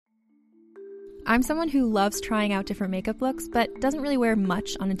I'm someone who loves trying out different makeup looks, but doesn't really wear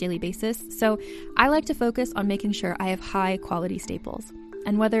much on a daily basis, so I like to focus on making sure I have high quality staples.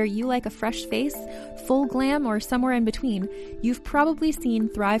 And whether you like a fresh face, full glam, or somewhere in between, you've probably seen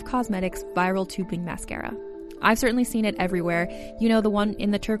Thrive Cosmetics Viral Tubing Mascara. I've certainly seen it everywhere. You know, the one in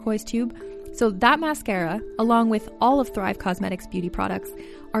the turquoise tube? So that mascara, along with all of Thrive Cosmetics beauty products,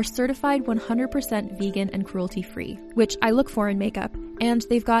 are certified 100% vegan and cruelty-free, which I look for in makeup, and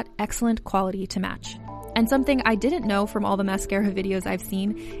they've got excellent quality to match. And something I didn't know from all the mascara videos I've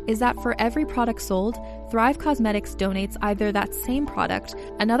seen is that for every product sold, Thrive Cosmetics donates either that same product,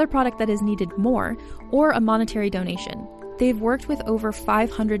 another product that is needed more, or a monetary donation. They've worked with over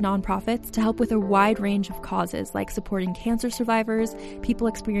 500 nonprofits to help with a wide range of causes like supporting cancer survivors, people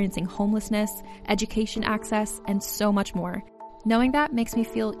experiencing homelessness, education access, and so much more. Knowing that makes me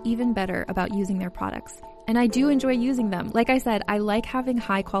feel even better about using their products. And I do enjoy using them. Like I said, I like having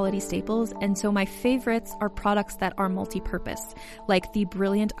high quality staples, and so my favorites are products that are multi-purpose, like the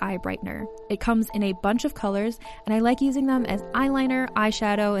Brilliant Eye Brightener. It comes in a bunch of colors, and I like using them as eyeliner,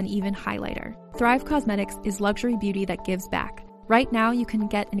 eyeshadow, and even highlighter. Thrive Cosmetics is luxury beauty that gives back. Right now, you can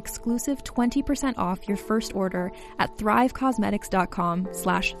get an exclusive 20% off your first order at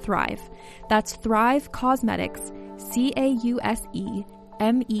thrivecosmetics.com/thrive. That's Thrive Cosmetics,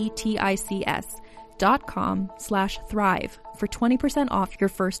 CAUSEMETICS.com/thrive for 20% off your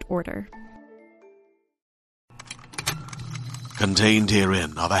first order. Contained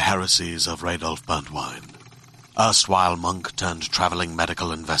herein are the heresies of Radolf Burntwine, erstwhile monk turned traveling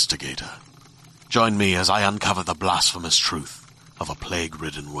medical investigator. Join me as I uncover the blasphemous truth of a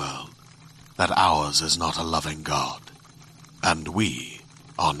plague-ridden world, that ours is not a loving God, and we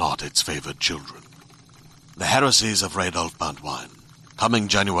are not its favored children. The Heresies of Radolf Burntwine, coming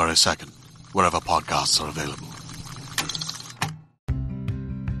January 2nd, wherever podcasts are available.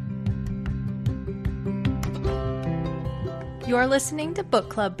 You're listening to Book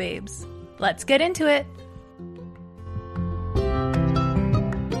Club Babes. Let's get into it.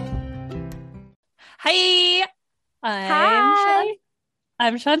 Hi.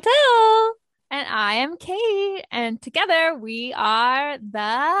 I'm Chantel. And I am Kate. And together we are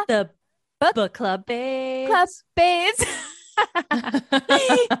the Book Club Babes. Club Babes.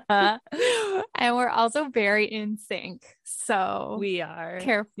 And we're also very in sync. So we are.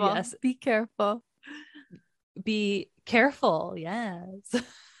 Careful. Yes. Be careful. Be careful. Yes.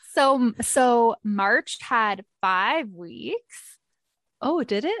 So March had 5 weeks. Oh,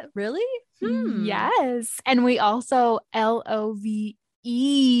 did it? Really? Yes. And we also LOVE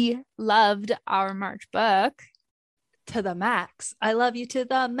loved our March book. To the max. I love you to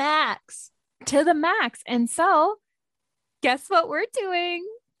the max. To the max. And so guess what we're doing?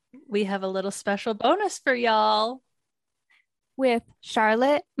 We have a little special bonus for y'all. With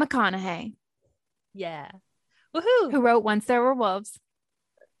Charlotte McConaghy. Yeah. Woohoo. Who wrote Once There Were Wolves.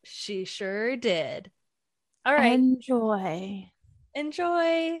 She sure did. All right. Enjoy.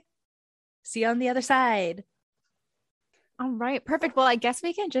 See you on the other side. All right. Perfect. Well, I guess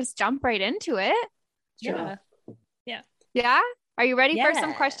we can just jump right into it. Sure. Yeah. Are you ready for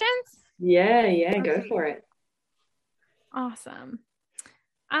some questions? Yeah. Go for it. Awesome.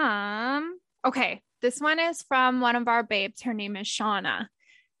 Okay. This one is from one of our babes. Her name is Shauna.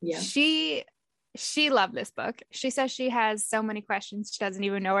 Yeah. She loved this book. She says she has so many questions. She doesn't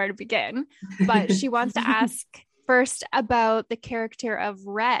even know where to begin, but she wants to ask first about the character of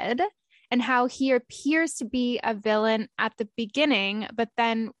Red and how he appears to be a villain at the beginning, but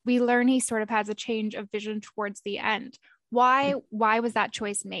then we learn he sort of has a change of vision towards the end. Why was that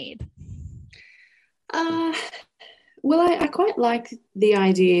choice made? Well, I quite like the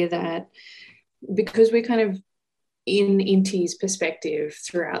idea that because we're kind of in Inti's perspective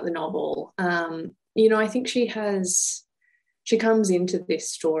throughout the novel, I think she comes into this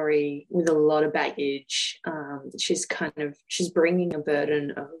story with a lot of baggage. She's bringing a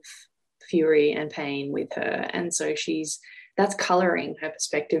burden of fury and pain with her, and so that's coloring her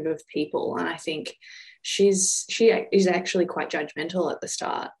perspective of people. And I think she is actually quite judgmental at the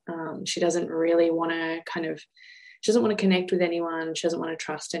start. She doesn't really want to she doesn't want to connect with anyone. She doesn't want to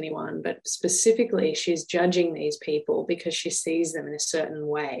trust anyone, but specifically she's judging these people because she sees them in a certain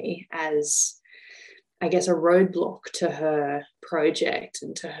way as, I guess, a roadblock to her project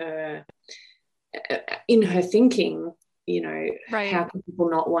and to her, in her thinking, right. How can people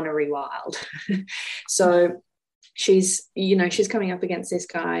not want to rewild? So she's coming up against this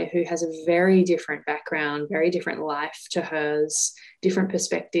guy who has a very different background, very different life to hers, different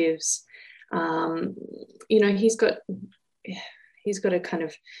perspectives. He's got a kind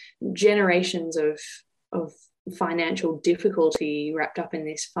of generations of financial difficulty wrapped up in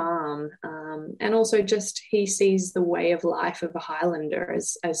this farm, and also just he sees the way of life of a Highlander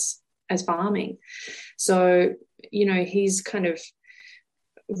as farming. So he's kind of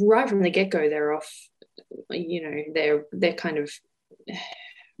right from the get-go, they're off, they're kind of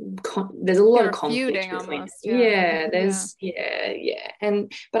there's a lot of conflict between almost,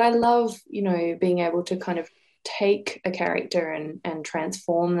 but I love being able to kind of take a character and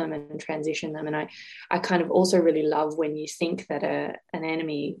transform them and transition them, and I kind of also really love when you think that an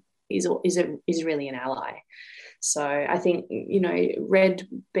enemy is really an ally. So I think Red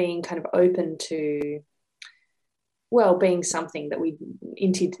being kind of open to being something that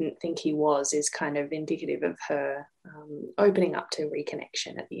Inti didn't think he was is kind of indicative of her opening up to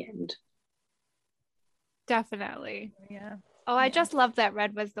reconnection at the end. Definitely. Yeah. Oh, I just love that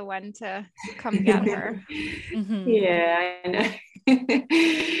Red was the one to come get her. Mm-hmm. Yeah, I know.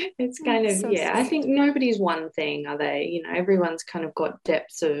 It's kind of, so I sweet. think nobody's one thing, are they? Everyone's kind of got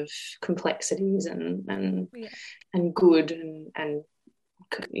depths of complexities and good and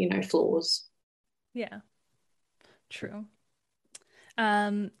flaws. Yeah. True.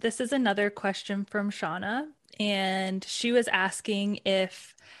 This is another question from Shauna, and she was asking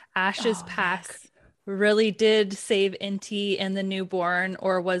if Ash's pack really did save Inti and the newborn,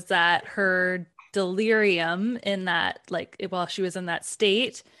 or was that her delirium in that, while she was in that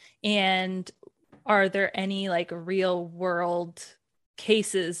state? And are there any real world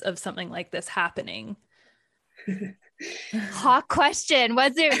cases of something like this happening? Hot question.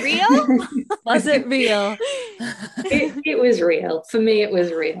 Was it real? Was it real? It was real. For me, it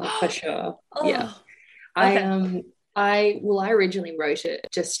was real for sure. Oh, yeah. okay. I originally wrote it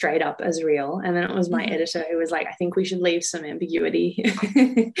just straight up as real, and then it was my editor who was like, I think we should leave some ambiguity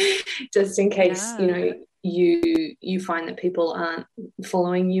just in case you find that people aren't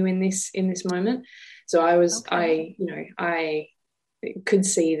following you in this moment. So I could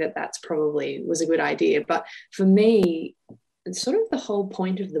see that that's probably was a good idea. But for me, it's sort of the whole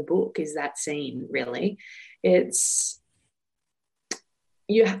point of the book is that scene, really. It's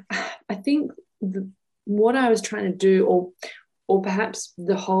I think what I was trying to do, or perhaps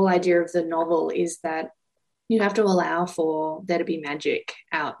the whole idea of the novel, is that you have to allow for there to be magic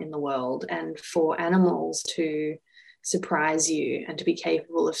out in the world and for animals to surprise you and to be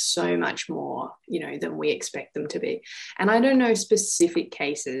capable of so much more, than we expect them to be. And I don't know specific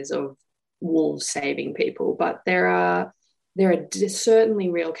cases of wolves saving people, but there are certainly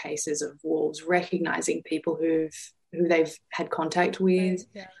real cases of wolves recognizing people who they've had contact with,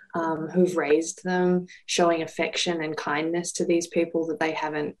 who've raised them, showing affection and kindness to these people that they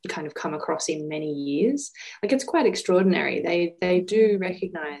haven't kind of come across in many years. It's quite extraordinary. They do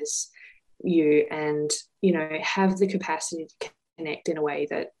recognize you and have the capacity to connect in a way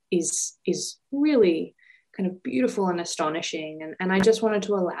that is really kind of beautiful and astonishing, and I just wanted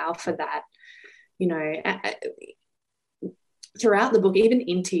to allow for that. Throughout the book, even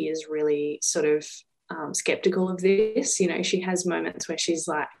Inti is really sort of skeptical of this. She has moments where she's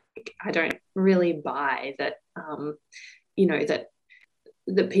like, I don't really buy that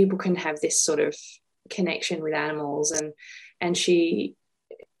that people can have this sort of connection with animals, and she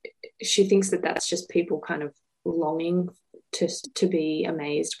thinks that that's just people kind of longing to be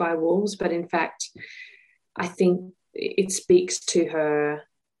amazed by wolves. But in fact, I think it speaks to her.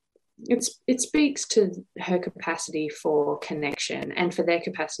 It speaks to her capacity for connection and for their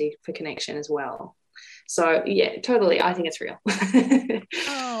capacity for connection as well. So yeah, totally. I think it's real.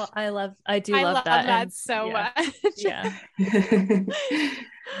 Oh, I do love that. And so much. Yeah.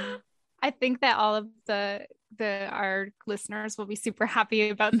 I think that all of our listeners will be super happy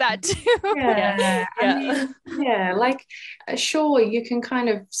about that too. Yeah. Sure, you can kind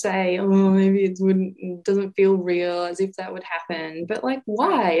of say, oh, maybe it doesn't feel real, as if that would happen, but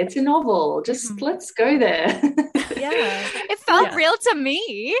why? It's a novel. Just let's go there. Yeah, it felt real to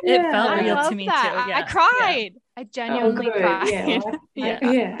me. It felt real to me that. too. Yeah. I cried. I genuinely cried.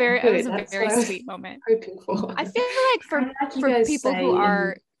 It was a very sweet moment. Hoping for. I feel like for people who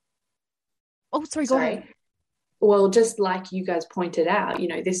are go ahead. Well, just like you guys pointed out,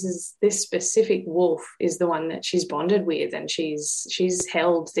 this specific wolf is the one that she's bonded with, and she's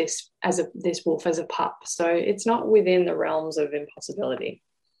held this wolf as a pup. So it's not within the realms of impossibility.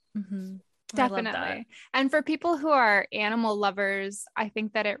 Mm-hmm. Definitely. And for people who are animal lovers, I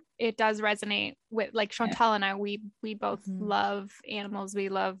think that it does resonate with, Chantal and I, we both love animals. We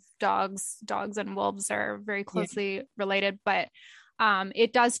love dogs. Dogs and wolves are very closely related, but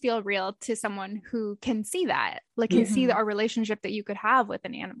it does feel real to someone who can see that, can see our relationship that you could have with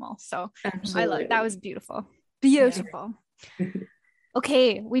an animal. So Absolutely. I love that. Was beautiful. Beautiful. Yeah.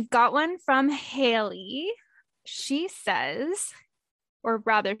 Okay. We've got one from Haley. she says, or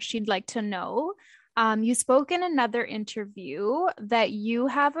rather she'd like to know, you spoke in another interview that you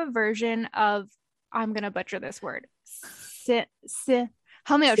have a version of, I'm going to butcher this word.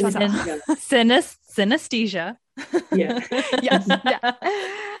 Help me out, Chantal. Synesthesia. Yeah. Yes.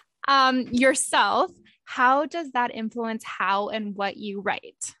 Yeah. Yourself, how does that influence how and what you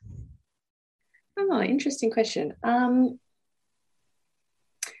write? Oh, interesting question.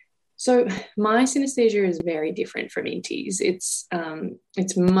 So my synesthesia is very different from Inti's. It's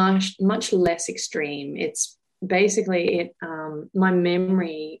much less extreme. It's basically my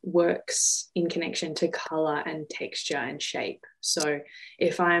memory works in connection to color and texture and shape. So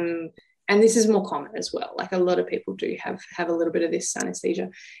if I'm, and this is more common as well, like a lot of people do have a little bit of this synesthesia.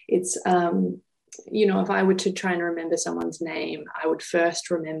 It's if I were to try and remember someone's name, I would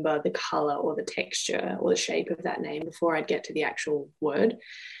first remember the color or the texture or the shape of that name before I'd get to the actual word.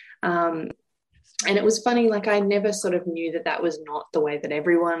 And it was funny, like I never sort of knew that was not the way that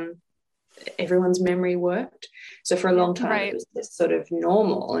everyone's memory worked. So for a long time, It was just sort of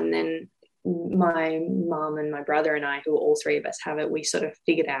normal. And then my mum and my brother and I, who all three of us have it, we sort of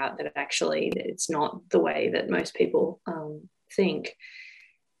figured out that actually it's not the way that most people think.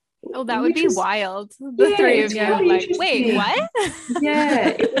 Oh, that would be wild. The three of you like, wait, what? Yeah,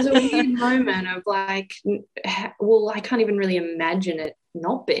 it was a weird moment of like, well, I can't even really imagine it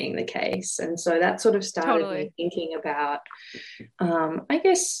not being the case. And so that sort of started me thinking about, I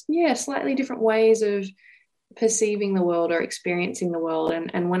guess, slightly different ways of perceiving the world or experiencing the world.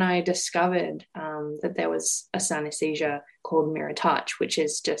 And when I discovered that there was a synesthesia called mirror touch, which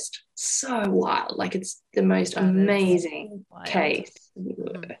is just so wild, like it's the most amazing case.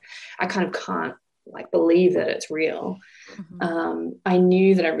 Mm-hmm. I kind of can't like believe that it's real. Mm-hmm. I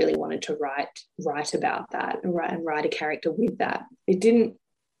knew that I really wanted to write about that and write a character with that. It didn't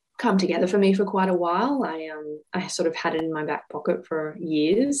come together for me for quite a while. I sort of had it in my back pocket for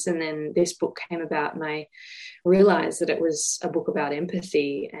years, and then this book came about and I realized that it was a book about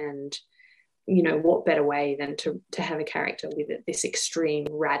empathy, and what better way than to have a character with this extreme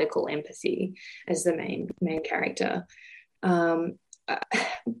radical empathy as the main character.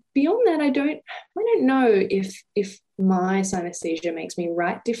 Beyond that, I don't know if my synesthesia makes me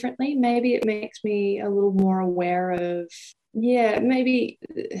write differently. Maybe it makes me a little more aware of maybe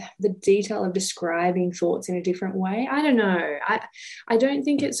the detail of describing thoughts in a different way. I don't know. I don't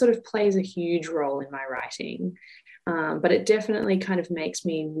think it sort of plays a huge role in my writing, but it definitely kind of makes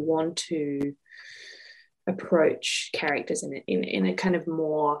me want to approach characters in a kind of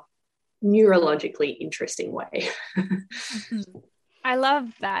more neurologically interesting way. I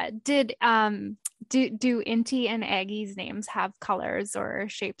love that. Did do Inti and Aggie's names have colors or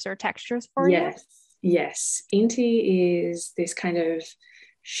shapes or textures for you? Yes. Inti is this kind of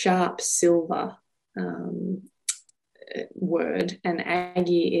sharp silver word, and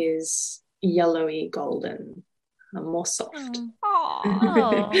Aggie is yellowy golden, more soft. Oh,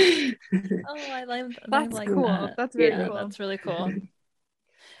 I like that's cool. That. That's very cool. That's really cool.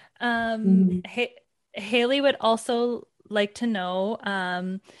 Haley would also like to know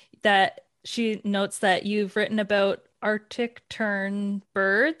that she notes that you've written about Arctic tern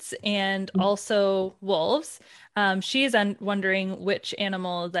birds and also wolves. She is wondering which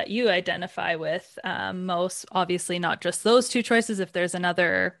animal that you identify with most. Obviously, not just those two choices. If there's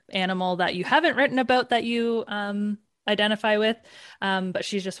another animal that you haven't written about that you identify with, but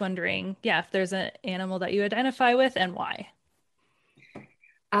she's just wondering, if there's an animal that you identify with and why.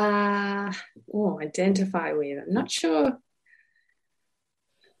 Identify with. I'm not sure.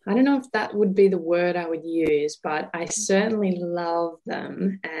 I don't know if that would be the word I would use, but I certainly love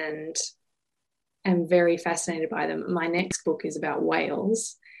them and am very fascinated by them. My next book is about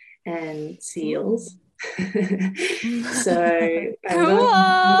whales and seals. So I'm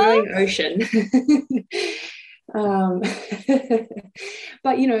going ocean.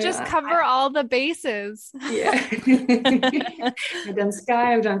 But just cover all the bases. Yeah. I've done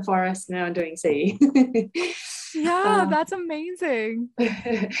sky, I've done forest, now I'm doing sea. That's amazing.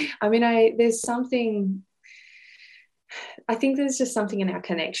 I mean, I think there's just something in our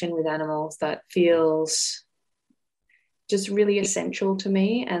connection with animals that feels just really essential to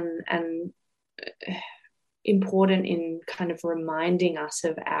me and important in kind of reminding us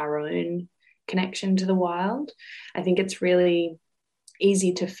of our own connection to the wild. I think it's really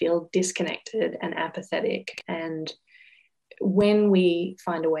easy to feel disconnected and apathetic, and when we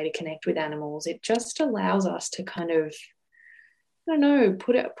find a way to connect with animals, it just allows us to kind of, I don't know,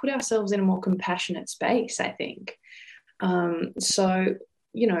 put ourselves in a more compassionate space, I think. So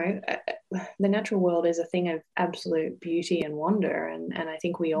you know, the natural world is a thing of absolute beauty and wonder, and I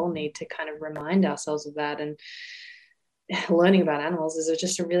think we all need to kind of remind ourselves of that. And learning about animals is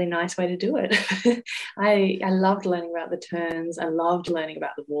just a really nice way to do it. I loved learning about the terns. I loved learning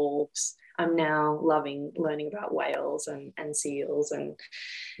about the wolves. I'm now loving learning about whales and seals. And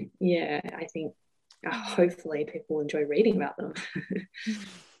yeah, I think hopefully people enjoy reading about them.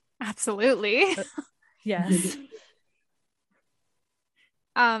 Absolutely. Yes.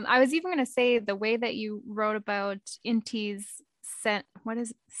 I was even going to say the way that you wrote about Inti's scent. What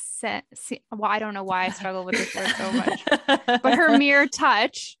is scent? Well, I don't know why I struggle with this word so much, but her mere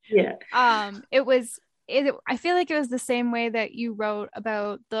touch. Yeah. It was. I feel like it was the same way that you wrote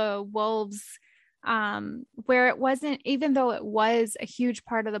about the wolves, where it wasn't, even though it was a huge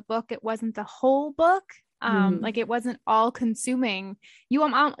part of the book, it wasn't the whole book. Like it wasn't all consuming. You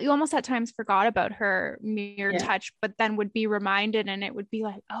almost at times forgot about her mere touch, but then would be reminded, and it would be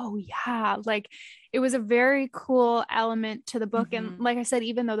like, oh yeah, like it was a very cool element to the book. And like I said,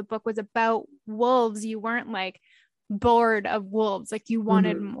 even though the book was about wolves, you weren't like bored of wolves, like you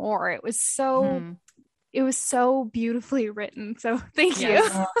wanted more. It was so it was so beautifully written. So thank you.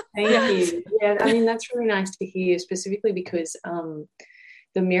 Thank you. Yeah, I mean, that's really nice to hear, specifically because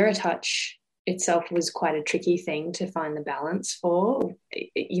the mirror touch itself was quite a tricky thing to find the balance for.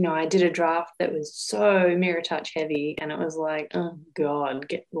 You know, I did a draft that was so mirror touch heavy, and it was like, oh God,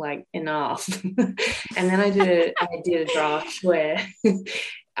 get like enough. And then I did a draft where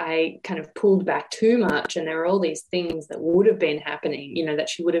I kind of pulled back too much, and there were all these things that would have been happening, you know, that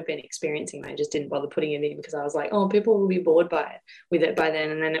she would have been experiencing. I just didn't bother putting it in because I was like, oh, people will be bored with it by then.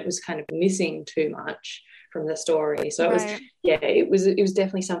 And then it was kind of missing too much from the story. So it was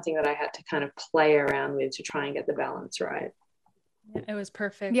definitely something that I had to kind of play around with to try and get the balance right. It was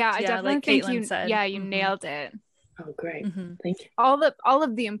perfect. Yeah, I definitely like think Caitlin said. Yeah, you nailed it. Oh, great. Thank you. All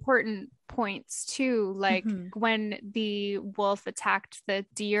of the important points too, like when the wolf attacked the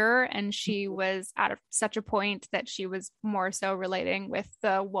deer, and she was at such a point that she was more so relating with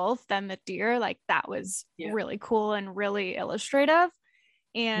the wolf than the deer. Like that was really cool and really illustrative.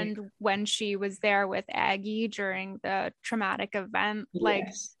 And when she was there with Aggie during the traumatic event, like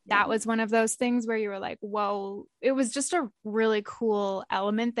that was one of those things where you were like, whoa, it was just a really cool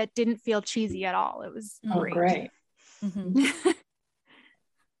element that didn't feel cheesy at all. It was great.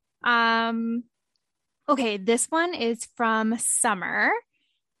 Okay, this one is from Summer,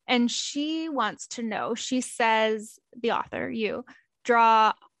 and she wants to know, she says, the author, you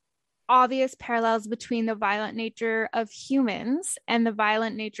draw obvious parallels between the violent nature of humans and the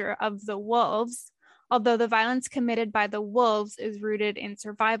violent nature of the wolves, although the violence committed by the wolves is rooted in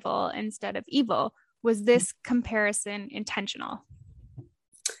survival instead of evil. Was this comparison intentional?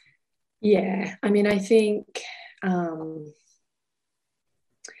 Yeah, I mean, I think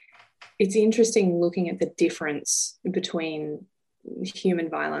it's interesting looking at the difference between human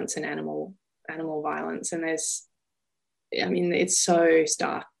violence and animal violence. And it's so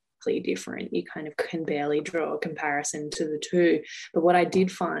starkly different. You kind of can barely draw a comparison to the two. But what I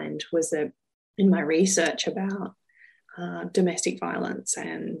did find was that in my research about domestic violence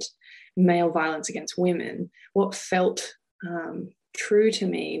and male violence against women, what felt true to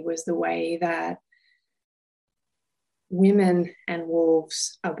me was the way that women and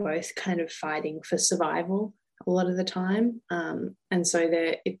wolves are both kind of fighting for survival a lot of the time. And so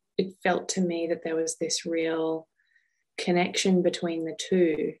it felt to me that there was this real connection between the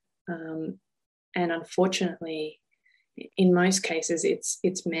two. And unfortunately, in most cases,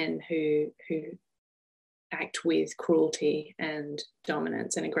 it's men who act with cruelty and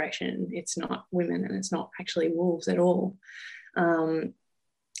dominance and aggression. It's not women, and it's not actually wolves at all.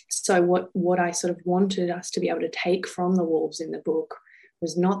 So what I sort of wanted us to be able to take from the wolves in the book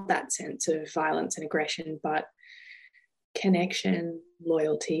was not that sense of violence and aggression, but connection,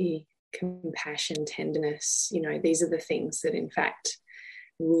 loyalty, compassion, tenderness. You know, these are the things that in fact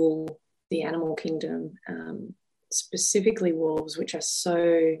rule the animal kingdom, specifically wolves, which are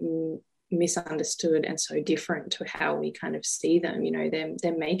so misunderstood and so different to how we kind of see them. You know,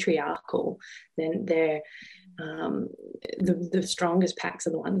 they're matriarchal. Then they're the strongest packs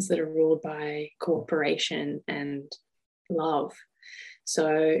are the ones that are ruled by cooperation and love.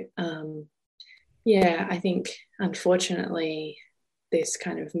 So I think unfortunately this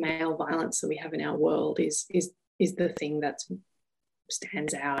kind of male violence that we have in our world is the thing that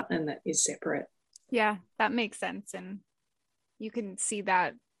stands out and that is separate. Yeah, that makes sense. And you can see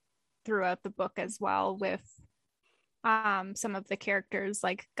that throughout the book as well with some of the characters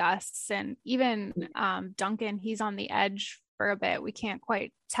like Gus and even Duncan. He's on the edge for a bit. We can't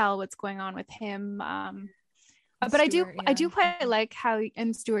quite tell what's going on with him. But I do Stuart, quite like how,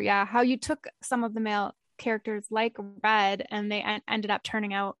 and Stuart, how you took some of the male characters like Red and they ended up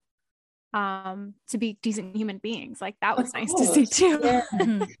turning out to be decent human beings. Like that was nice to see too. Yeah.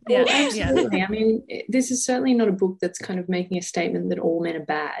 Yeah. Well, absolutely. I mean, this is certainly not a book that's kind of making a statement that all men are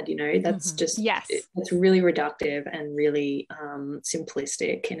bad, you know. That's just, Yes, it's really reductive and really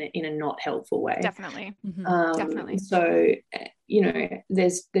simplistic in a not helpful way. definitely. Definitely. So, you know,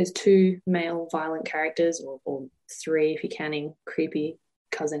 there's two male violent characters, or three if you're counting creepy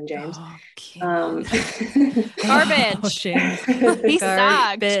cousin James. Garbage. He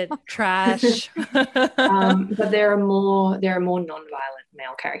sucked. Trash. But there are more non-violent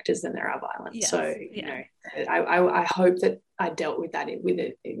male characters than there are violent. Yes, so you know, I hope that I dealt with that with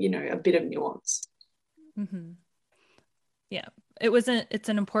it, you know, a bit of nuance. Yeah, it's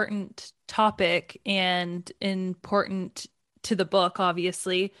an important topic and important to the book,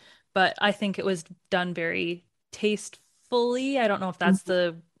 obviously, but I think it was done very tastefully. I don't know if that's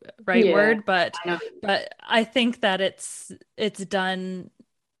the right word, but I think that it's done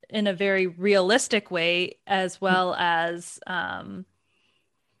in a very realistic way, as well as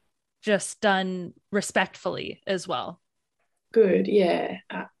just done respectfully as well. Good, yeah.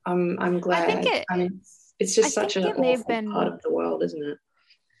 I'm glad. I mean, it's just such an awful part of the world, isn't it?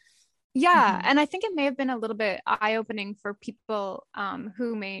 Yeah, and I think it may have been a little bit eye-opening for people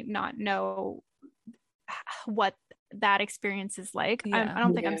who may not know what that experience is like. I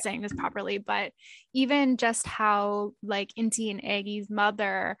don't think I'm saying this properly, but even just how like Inti and Aggie's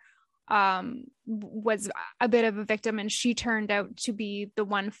mother was a bit of a victim, and she turned out to be the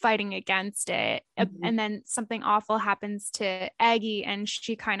one fighting against it. And then something awful happens to Aggie and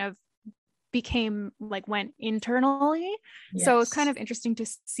she kind of went internally. So it's kind of interesting to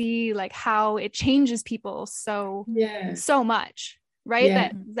see like how it changes people so much,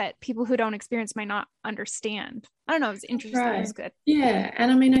 right? That people who don't experience might not understand. I don't know, it's interesting. Right. It was good. Yeah.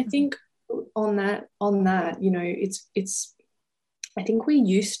 And I mean, I think on that, you know, it's I think we're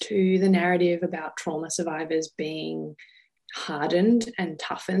used to the narrative about trauma survivors being hardened and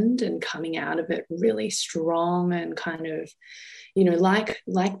toughened and coming out of it really strong and kind of, you know, like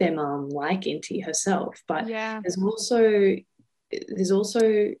their mum, like Inti herself. But there's also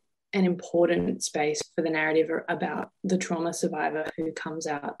an important space for the narrative about the trauma survivor who comes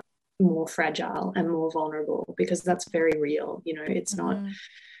out more fragile and more vulnerable, because that's very real. You know, it's not,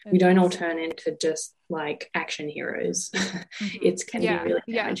 we don't all turn into just like action heroes. It can be really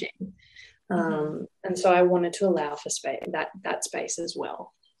damaging. And so I wanted to allow for that space as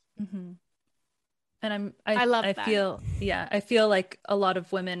well. And I feel like a lot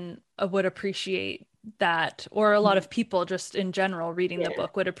of women would appreciate that, or a lot of people just in general reading the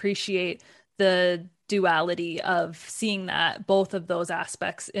book would appreciate the duality of seeing that both of those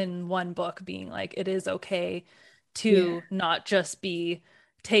aspects in one book, being like, it is okay to not just be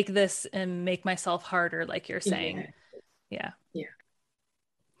take this and make myself harder, like you're saying.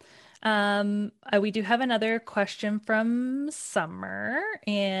 We do have another question from Summer,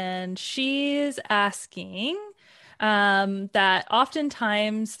 and she's asking that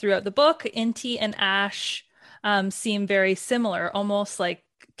oftentimes throughout the book, Inti and Ash seem very similar, almost like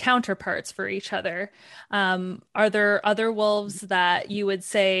counterparts for each other. Are there other wolves that you would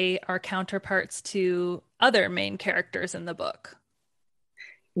say are counterparts to other main characters in the book?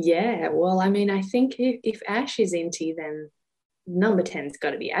 Yeah, well, I mean, I think if Ash is Inti, then number 10's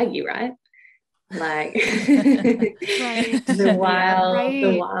got to be Aggie, right? Like the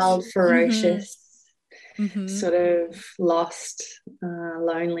wild, ferocious, sort of lost,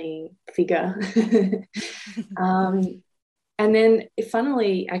 lonely figure. And then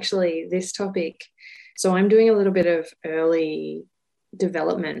funnily, actually, this topic, so I'm doing a little bit of early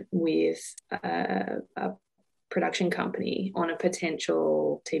development with a production company on a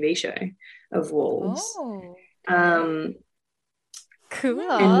potential TV show of wolves.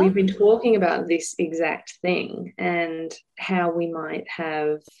 Cool. And we've been talking about this exact thing and how we might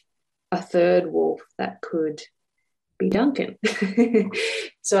have a third wolf that could be Duncan.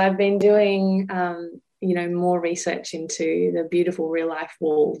 So I've been doing you know, more research into the beautiful real life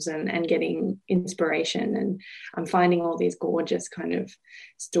wolves and getting inspiration, and I'm finding all these gorgeous kind of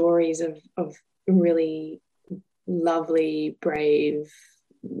stories of really lovely, brave,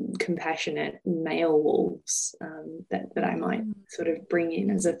 compassionate male wolves that I might sort of bring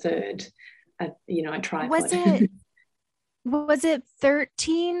in as a third, you know, a tripod. Was it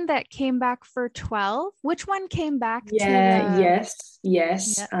 13 that came back for 12? Which one came back to yes.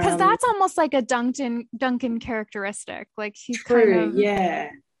 Because that's almost like a Duncan characteristic. Like he's true, kind of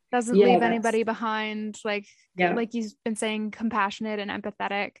doesn't leave anybody behind. Like you've been saying, compassionate and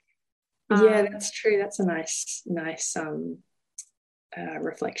empathetic. Yeah, that's true. That's a nice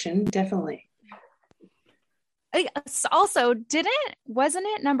reflection, definitely. Also, wasn't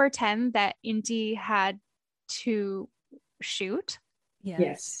it number 10 that Inti had to shoot?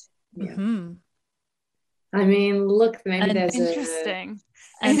 Yes. Yeah. Mm-hmm. I mean, look, maybe there's interesting.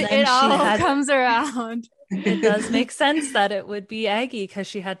 And it all comes around. It does make sense that it would be Aggie because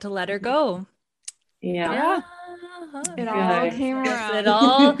she had to let her go. Yeah. It all came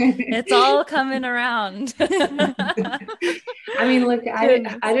around. It's all coming around. I mean, look, I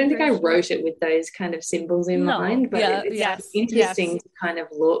don't think I wrote it with those kind of symbols in mind, but it's interesting to kind of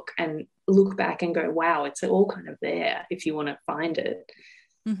look back and go, wow, it's all kind of there if you want to find it.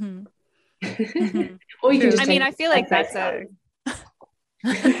 Mm-hmm. Or you can just I feel like that's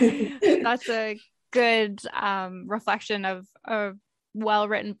a good reflection of a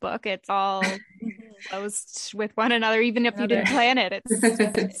well-written book. It's all goes with one another, even if you didn't plan it, it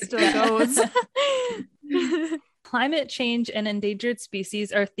still goes. Climate change and endangered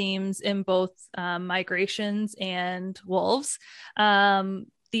species are themes in both migrations and wolves.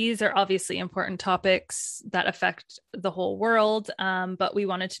 These are obviously important topics that affect the whole world, but we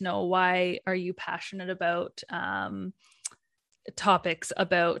wanted to know, why are you passionate about topics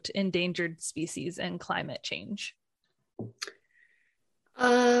about endangered species and climate change?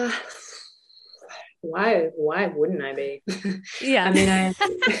 Why wouldn't I be? Yeah. I mean,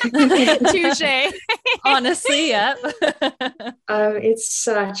 touche. Honestly, yeah. It's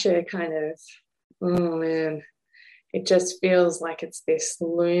such a kind of, oh man, it just feels like it's this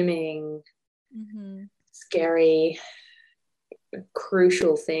looming, scary,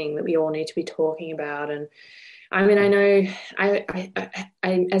 crucial thing that we all need to be talking about. And I mean, I know I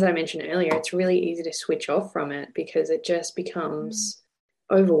as I mentioned earlier, it's really easy to switch off from it because it just becomes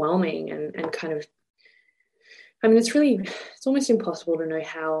overwhelming and kind of, I mean, it's almost impossible to know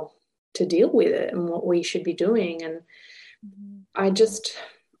how to deal with it and what we should be doing. And I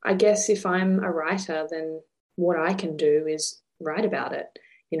guess if I'm a writer, then what I can do is write about it.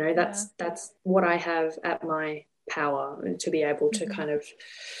 You know, that's what I have at my power, to be able to kind of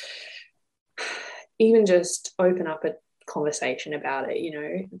even just open up a conversation about it, you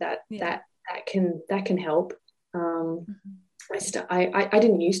know, that can help. I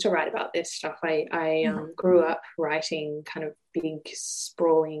didn't used to write about this stuff. I grew up writing kind of big,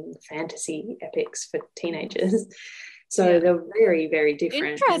 sprawling fantasy epics for teenagers. So they're very, very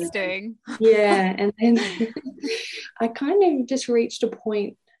different. Interesting. And then I kind of just reached a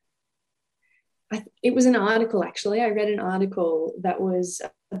point. It was an article, actually. I read an article that was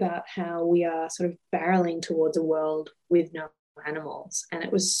about how we are sort of barreling towards a world with no animals. And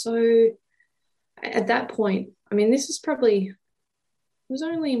it was so, at that point, I mean, this is probably, it was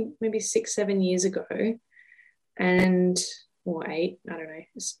only maybe 6-7 years ago, or 8, I don't know,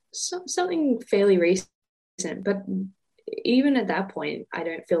 something fairly recent. But even at that point, I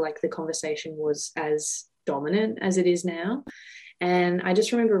don't feel like the conversation was as dominant as it is now. And I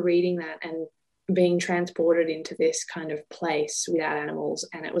just remember reading that and being transported into this kind of place without animals,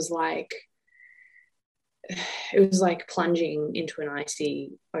 and it was like plunging into an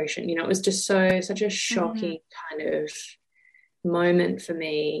icy ocean. You know, it was just such a shocking kind of moment for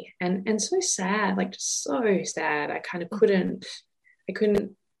me, and so sad, like just so sad. I kind of couldn't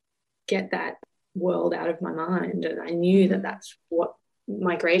get that world out of my mind, and I knew that that's what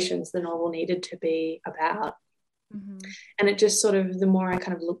Migrations, the novel, needed to be about. And it just sort of, the more I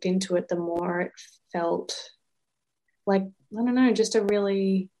kind of looked into it, the more it felt like, I don't know, just a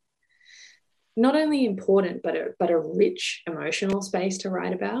really not only important but a rich emotional space to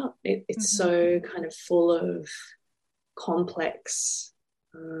write about. It's so kind of full of complex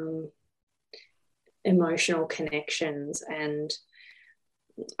emotional connections, and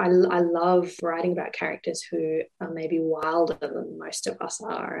I love writing about characters who are maybe wilder than most of us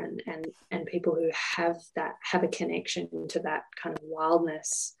are, and people who have a connection to that kind of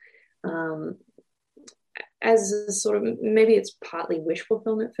wildness, as a sort of, maybe it's partly wish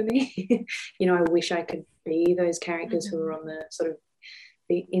fulfillment for me. You know, I wish I could be those characters who are on the sort of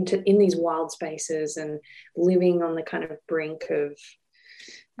in these wild spaces and living on the kind of brink of,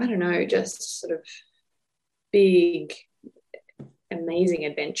 I don't know, just sort of big, amazing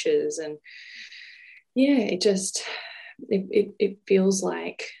adventures. And it feels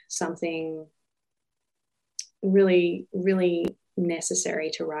like something really, really necessary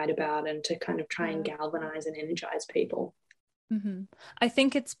to write about and to kind of try and galvanize and energize people. I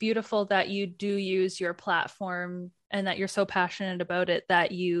think it's beautiful that you do use your platform and that you're so passionate about it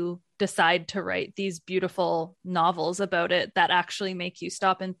that you decide to write these beautiful novels about it that actually make you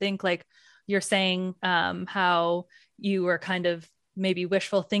stop and think. Like you're saying, how you were kind of maybe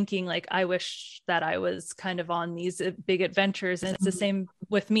wishful thinking, like I wish that I was kind of on these big adventures. And it's the same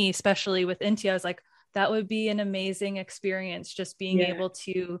with me, especially with Inti. I was like, that would be an amazing experience, just being able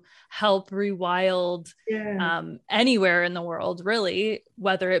to help rewild anywhere in the world, really,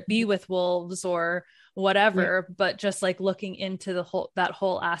 whether it be with wolves or whatever, but just like looking into that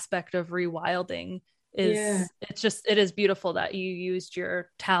whole aspect of rewilding it is beautiful that you used your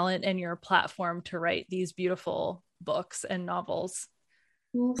talent and your platform to write these beautiful books and novels.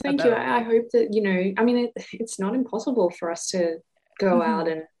 Well, thank you. I hope that, you know, I mean, it's not impossible for us to go out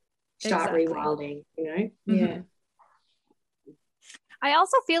and start rewilding, you know? Yeah. I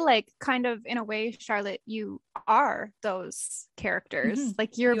also feel like kind of in a way, Charlotte, you are those characters.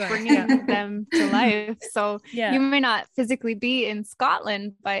 Like you're bringing them to life. So you may not physically be in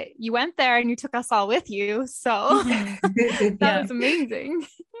Scotland, but you went there and you took us all with you. So that was amazing.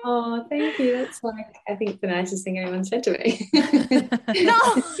 Oh, thank you. That's like, I think the nicest thing anyone said to me. No.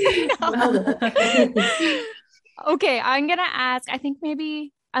 Okay, I'm going to ask, I think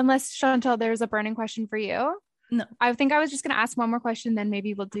maybe, unless Chantal, there's a burning question for you. No, I think I was just going to ask one more question, then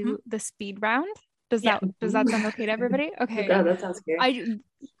maybe we'll do the speed round. Does that sound okay to everybody? Okay. Yeah, that sounds good.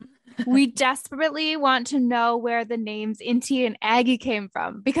 We desperately want to know where the names Inti and Aggie came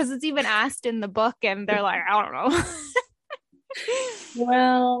from, because it's even asked in the book and they're like, I don't know.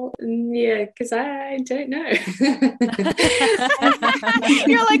 Well, yeah, because I don't know.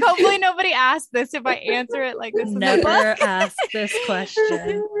 You're like, hopefully nobody asked this if I answer it like this. Never ask this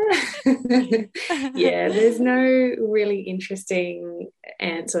question. Yeah, there's no really interesting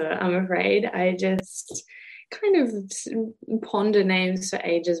answer, I'm afraid. I just kind of ponder names for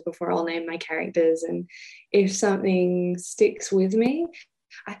ages before I'll name my characters, and if something sticks with me,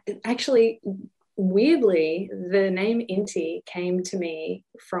 actually, weirdly, the name Inti came to me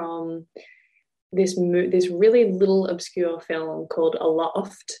from this really little obscure film called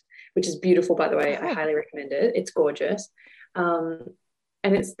Aloft, which is beautiful, by the way. I highly recommend it. It's gorgeous. And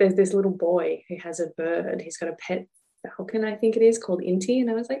there's this little boy who has a bird. He's got a pet falcon, I think it is, called Inti.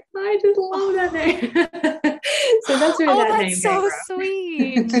 And I was like, I just love that name. So that's where that name came from.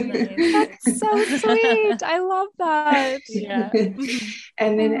 Sweet. That's so sweet. I love that. Yeah.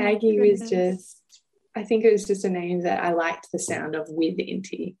 And then Aggie was just, I think it was just a name that I liked the sound of with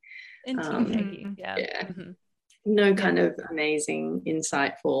Inti. Aggie. No kind of amazing,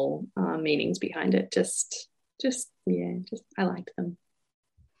 insightful meanings behind it. Just I liked them.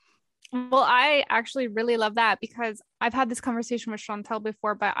 Well, I actually really love that, because I've had this conversation with Chantal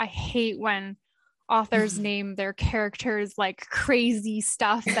before, but I hate when authors name their characters like crazy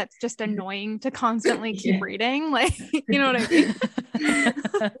stuff that's just annoying to constantly keep reading. Like, you know what I mean?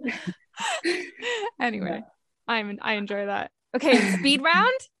 Anyway, I enjoy that. Okay, speed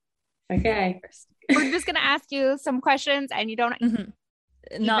round. Okay. We're just gonna ask you some questions, and you don't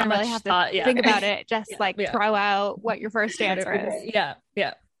not really much have thought. to think about it. Just throw out what your first answer is. Yeah.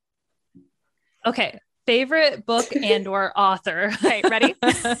 Okay. Favorite book and or author. Okay, ready?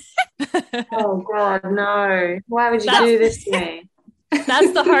 Oh God, no! Why would you do this to me?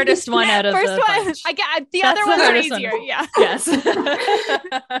 That's the hardest one out of first the one. bunch. I get the other ones are easier. One. Yeah. Yes.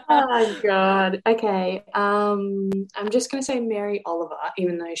 Oh God. Okay. I'm just gonna say Mary Oliver,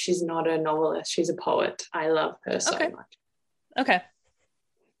 even though she's not a novelist, she's a poet. I love her so much. Okay.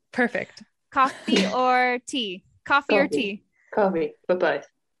 Perfect. Coffee or tea? Coffee or tea? Coffee, but both.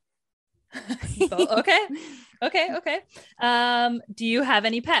 Okay. Do you have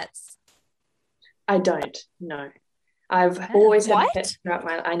any pets? I don't. No. I've always had pets throughout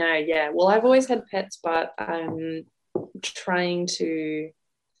my. I know. Yeah. Well, I've always had pets, but I'm trying to.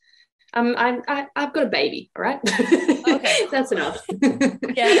 I've got a baby. All right. Okay, that's enough.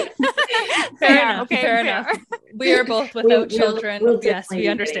 Yeah. Fair enough. We are both without children. Yes, we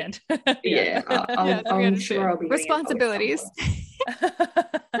understand. Yeah. I'm sure I'll be responsibilities.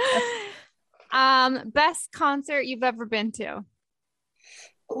 Best concert you've ever been to?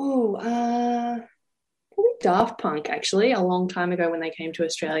 Probably Daft Punk, actually, a long time ago when they came to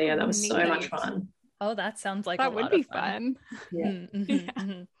Australia. That was so much fun. Oh, that sounds like that would be fun. Yeah.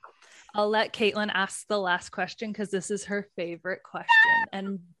 I'll let Caitlin ask the last question, because this is her favorite question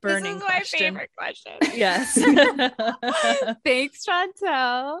and burning question. My favorite question. Yes. Thanks,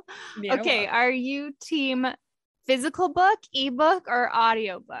 Chantal. Okay, are you team physical book, ebook, or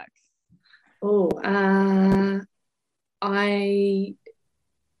audiobook? I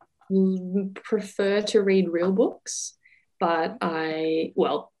prefer to read real books, but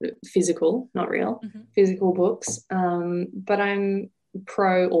physical, not real, physical books. But I'm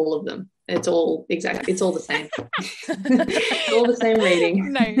pro all of them. It's all the same. All the same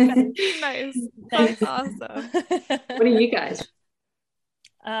reading. Nice. That's awesome. What are you guys?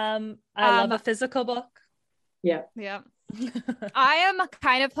 I love a physical book. Yeah. I am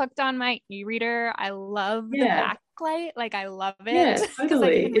kind of hooked on my e-reader. I love the backlight. Like, I love it. Yeah,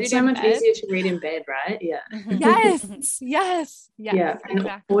 totally. It's so much easier to read in bed, right? Yeah. Yes. Yeah. And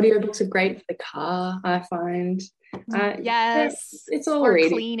exactly. audiobooks are great for the car, I find. Yes. It's all or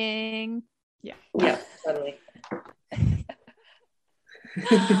reading. Cleaning. Yeah, totally.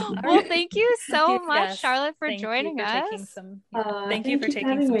 Well, thank you so much, Yes. Charlotte, for joining us. Thank you for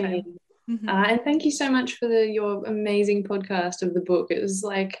taking some time. And thank you so much for your amazing podcast of the book. It was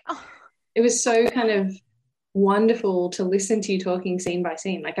like, it was so kind of wonderful to listen to you talking scene by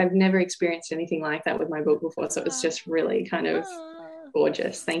scene. Like, I've never experienced anything like that with my book before, so it was just really kind of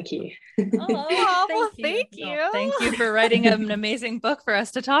gorgeous. Thank you. Thank you. Thank you for writing an amazing book for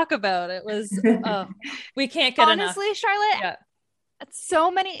us to talk about. It was we can't get enough. Honestly, Charlotte, so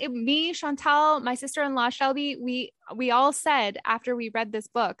many, me, Chantal, my sister-in-law Shelby, we all said after we read this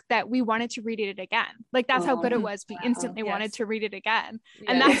book that we wanted to read it again. Like, that's how good it was. We instantly wanted to read it again.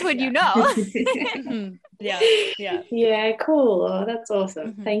 And that's when you know. Yeah, cool. Oh, that's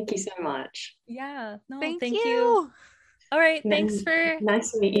awesome. Thank you so much. Yeah. No, thank you. All right. Thanks for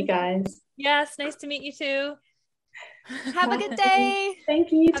nice to meet you guys. Yes, nice to meet you too. Have a good day.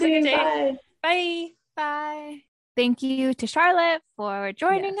 Thank you Have a good too. day. Bye. Bye. Thank you to Charlotte for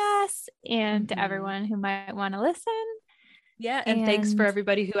joining us, and to everyone who might want to listen. Yeah, and thanks for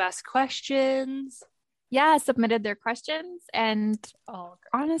everybody who asked questions. Yeah, submitted their questions. And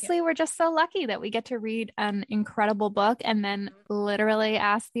honestly, we're just so lucky that we get to read an incredible book and then literally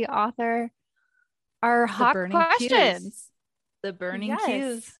ask the author our hot questions. Cues. The burning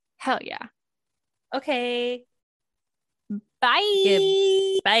cues. Hell yeah. Okay.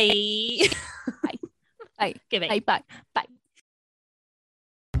 Bye. Bye. Bye. Bye. Bye. Bye.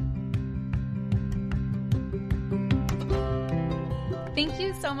 Thank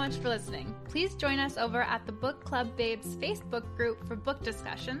you so much for listening. Please join us over at the Book Club Babes Facebook group for book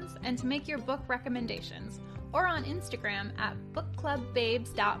discussions and to make your book recommendations, or on Instagram at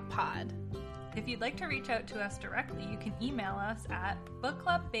bookclubbabes.pod. If you'd like to reach out to us directly, you can email us at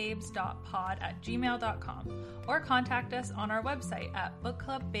bookclubbabes.pod@gmail.com or contact us on our website at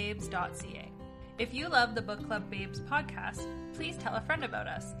bookclubbabes.ca. If you love the Book Club Babes podcast, please tell a friend about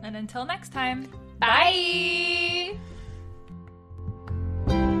us. And until next time, bye!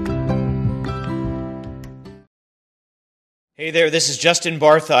 Hey there, this is Justin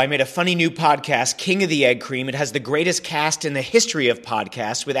Bartha. I made a funny new podcast, King of the Egg Cream. It has the greatest cast in the history of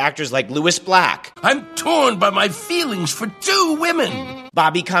podcasts with actors like Louis Black. I'm torn by my feelings for two women.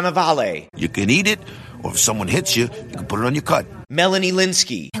 Bobby Cannavale. You can eat it, or if someone hits you, you can put it on your cut. Melanie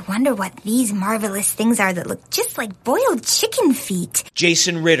Linsky. I wonder what these marvelous things are that look just like boiled chicken feet.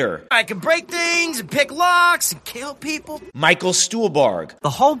 Jason Ritter. I can break things and pick locks and kill people. Michael Stuhlbarg. The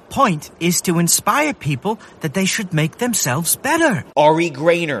whole point is to inspire people that they should make themselves better. Ari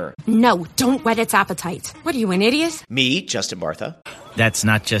Grainer. No, don't whet its appetite. What are you, an idiot? Me, Justin Bartha. That's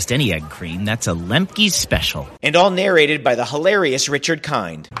not just any egg cream, that's a Lemke's special. And all narrated by the hilarious Richard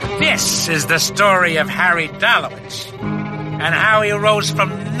Kind. This is the story of Harry Dalowitz and how he rose from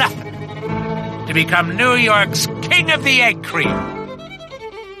nothing to become New York's King of the Egg Cream.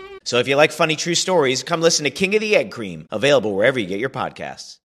 So if you like funny true stories, come listen to King of the Egg Cream, available wherever you get your podcasts.